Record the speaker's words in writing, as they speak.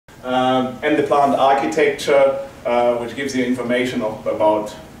and the plant architecture, which gives you information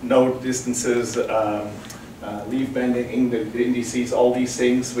about node distances, leaf bending, indices, all these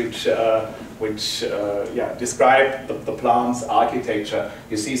things which describe the plant's architecture.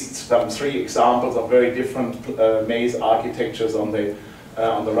 You see some 3 examples of very different maze architectures on the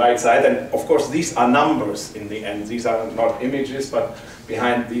right side, and of course these are numbers in the end. These are not images, but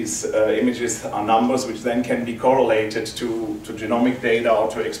behind these images are numbers which then can be correlated to genomic data or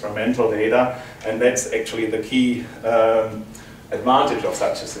to experimental data, and that's actually the key advantage of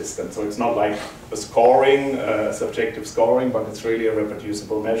such a system. So it's not like a scoring, subjective scoring, but it's really a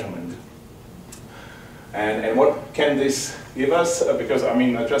reproducible measurement. And what can this give us? Because I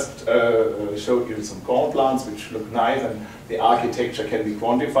mean, I just showed you some corn plants which look nice, and the architecture can be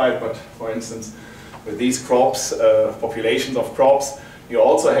quantified. But for instance, with these crops, populations of crops, you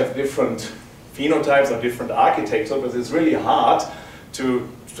also have different phenotypes or different architecture, but it's really hard to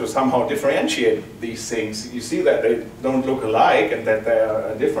somehow differentiate these things. You see that they don't look alike and that there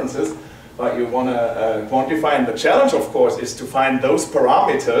are differences, but you want to quantify. And the challenge, of course, is to find those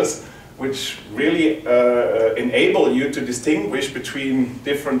parameters which really enable you to distinguish between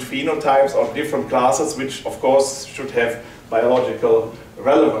different phenotypes or different classes, which of course should have biological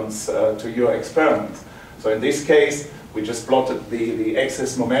relevance to your experiment. So in this case, we just plotted the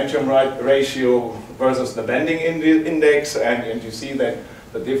axis momentum ratio versus the bending index, and you see that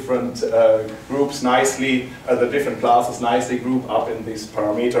the different groups nicely, the different classes nicely group up in this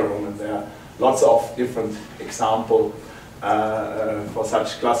parameter room, and there are lots of different examples for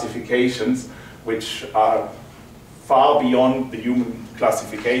such classifications, which are far beyond the human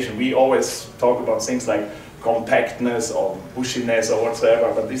classification. We always talk about things like compactness or bushiness or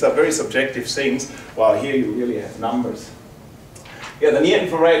whatsoever, but these are very subjective things, while here you really have numbers. Yeah, the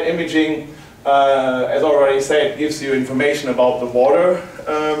near-infrared imaging, as already said, gives you information about the water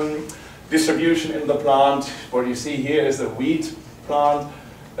distribution in the plant. What you see here is a wheat plant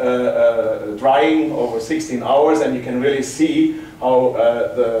drying over 16 hours, and you can really see how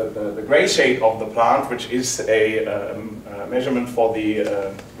the gray shade of the plant, which is a measurement for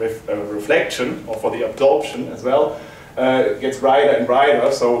the reflection or for the absorption as well, gets brighter and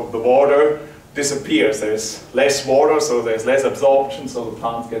brighter, so the water disappears. There's less water, so there's less absorption, so the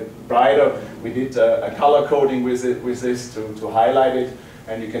plants get brighter. We did a color coding with this to highlight it,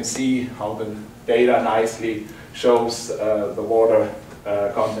 and you can see how the data nicely shows the water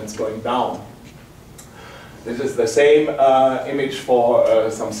contents going down. This is the same image for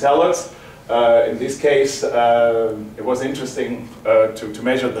some salads. In this case, it was interesting to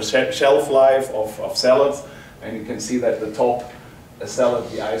measure the shelf life of salads, and you can see that the top salad,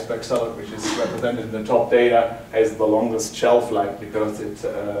 the iceberg salad, which is represented in the top data, has the longest shelf life because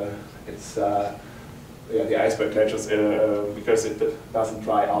the iceberg ledgers because it doesn't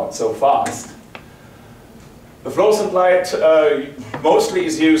dry out so fast. The fluorescent light mostly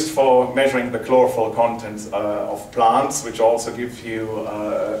is used for measuring the chlorophyll contents of plants, which also gives you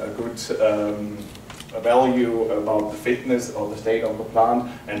a good value about the fitness or the state of the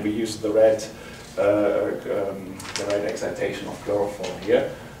plant, and we use the red excitation of chlorophyll here.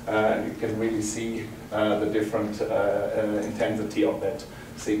 And you can really see the different intensity of that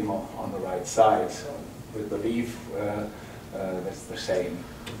signal on the right side. With the leaf, that's the same.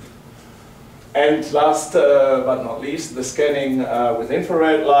 And last but not least, the scanning with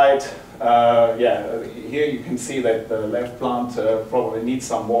infrared light. Here you can see that the left plant probably needs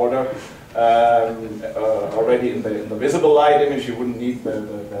some water. Already in the visible light image, you wouldn't need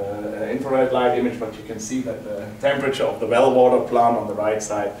the infrared light image, but you can see that the temperature of the well-watered plant on the right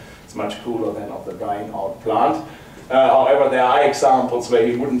side is much cooler than of the drying out plant. However, there are examples where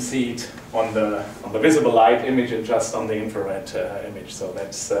you wouldn't see it on the visible light image and just on the infrared image. So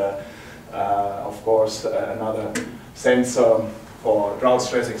that's of course another sensor for drought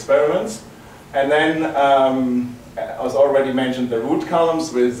stress experiments. And then, as already mentioned, the root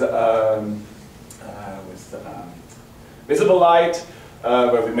columns with visible light,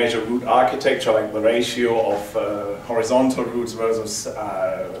 where we measure root architecture, like the ratio of horizontal roots versus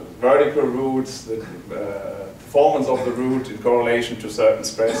vertical roots, the performance of the root in correlation to certain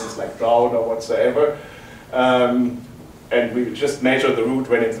stresses like drought or whatsoever. And we just measure the root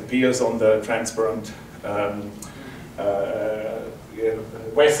when it appears on the transparent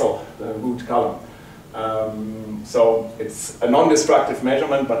vessel, the root column. So it's a non-destructive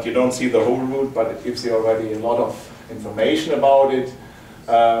measurement, but you don't see the whole root, but it gives you already a lot of information about it.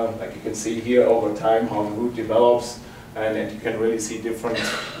 Like you can see here over time how the root develops, and you can really see different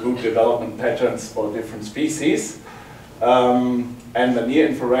root development patterns for different species. And the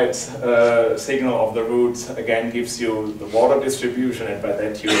near-infrared signal of the root again gives you the water distribution, and by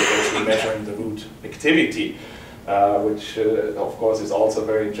that you're actually measuring the root activity, which of course is also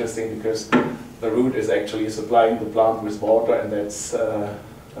very interesting because the root is actually supplying the plant with water, and that's a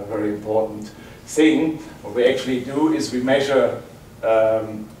very important thing. What we actually do is we measure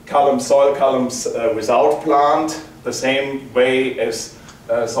soil columns without plant the same way as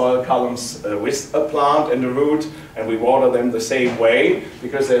soil columns with a plant and a root, and we water them the same way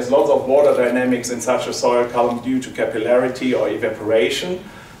because there's lots of water dynamics in such a soil column due to capillarity or evaporation.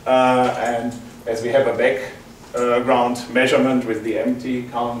 And as we have a background measurement with the empty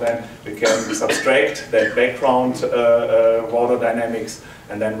column, then we can subtract that background water dynamics,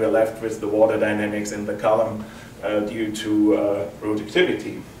 and then we're left with the water dynamics in the column due to root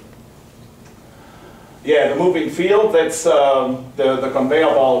activity. Yeah, the moving field, that's the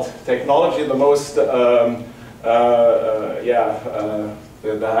conveyor belt technology. The most, the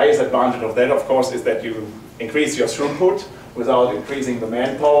highest advantage of that, of course, is that you increase your throughput without increasing the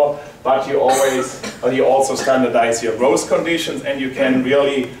manpower, but you also standardize your growth conditions, and you can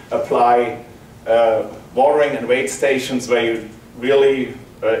really apply watering and weight stations where you really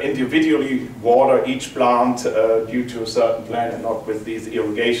individually water each plant due to a certain plan, and not with these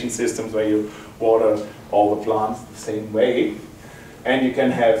irrigation systems where you water all the plants the same way. And you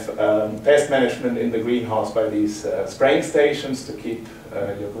can have pest management in the greenhouse by these spraying stations to keep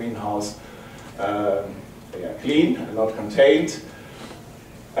your greenhouse clean and not contained.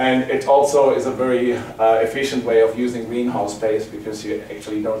 And it also is a very efficient way of using greenhouse space because you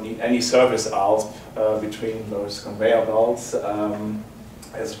actually don't need any service aisles between those conveyor belts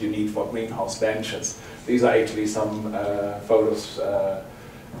as you need for greenhouse benches. These are actually some photos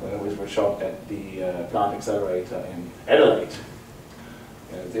which were shot at the plant accelerator in Adelaide.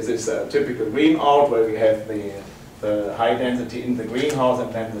 This is a typical green out where we have the high density in the greenhouse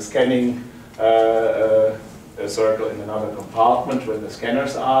and then the scanning circle in another compartment where the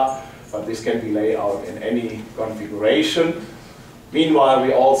scanners are, but this can be laid out in any configuration. Meanwhile,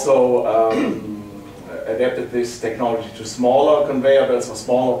 we also adapted this technology to smaller conveyor belts for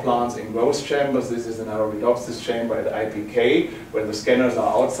smaller plants in growth chambers. This is an Arabidopsis chamber at IPK, where the scanners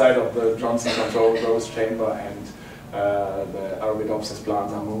are outside of the Johnson control growth chamber, and the Arabidopsis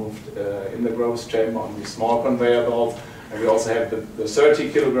plants are moved in the growth chamber on these small conveyor belts. And we also have the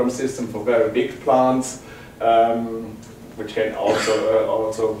 30-kilogram system for very big plants, which can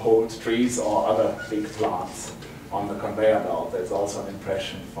also hold trees or other big plants on the conveyor belt. That's also an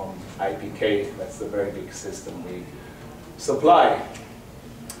impression from IPK. That's the very big system we supply.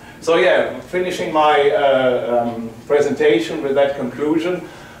 So yeah, finishing my presentation with that conclusion.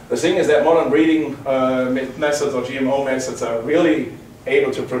 The thing is that modern breeding methods or GMO methods are really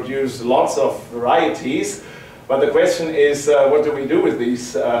able to produce lots of varieties, but the question is what do we do with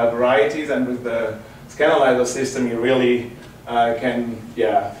these varieties? And with the Scannalyzer system you really can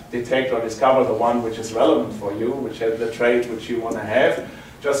detect or discover the one which is relevant for you, which has the trait which you want to have.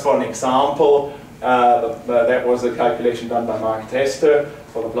 Just for an example, that was a calculation done by Mark Tester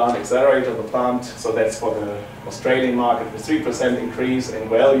for the plant accelerator. The plant, so that's for the Australian market, with 3% increase in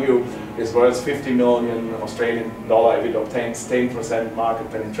value is worth 50 million Australian dollar if it obtains 10% market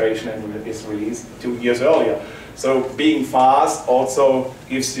penetration and is released 2 years earlier. So being fast also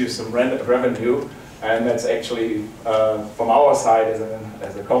gives you some revenue. And that's actually, from our side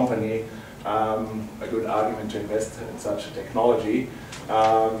as a company, a good argument to invest in such a technology.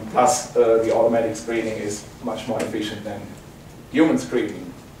 Plus, the automatic screening is much more efficient than human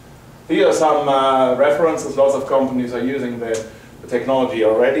screening. Here are some references. Lots of companies are using the technology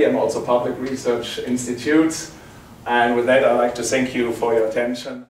already, and also public research institutes. And with that, I'd like to thank you for your attention.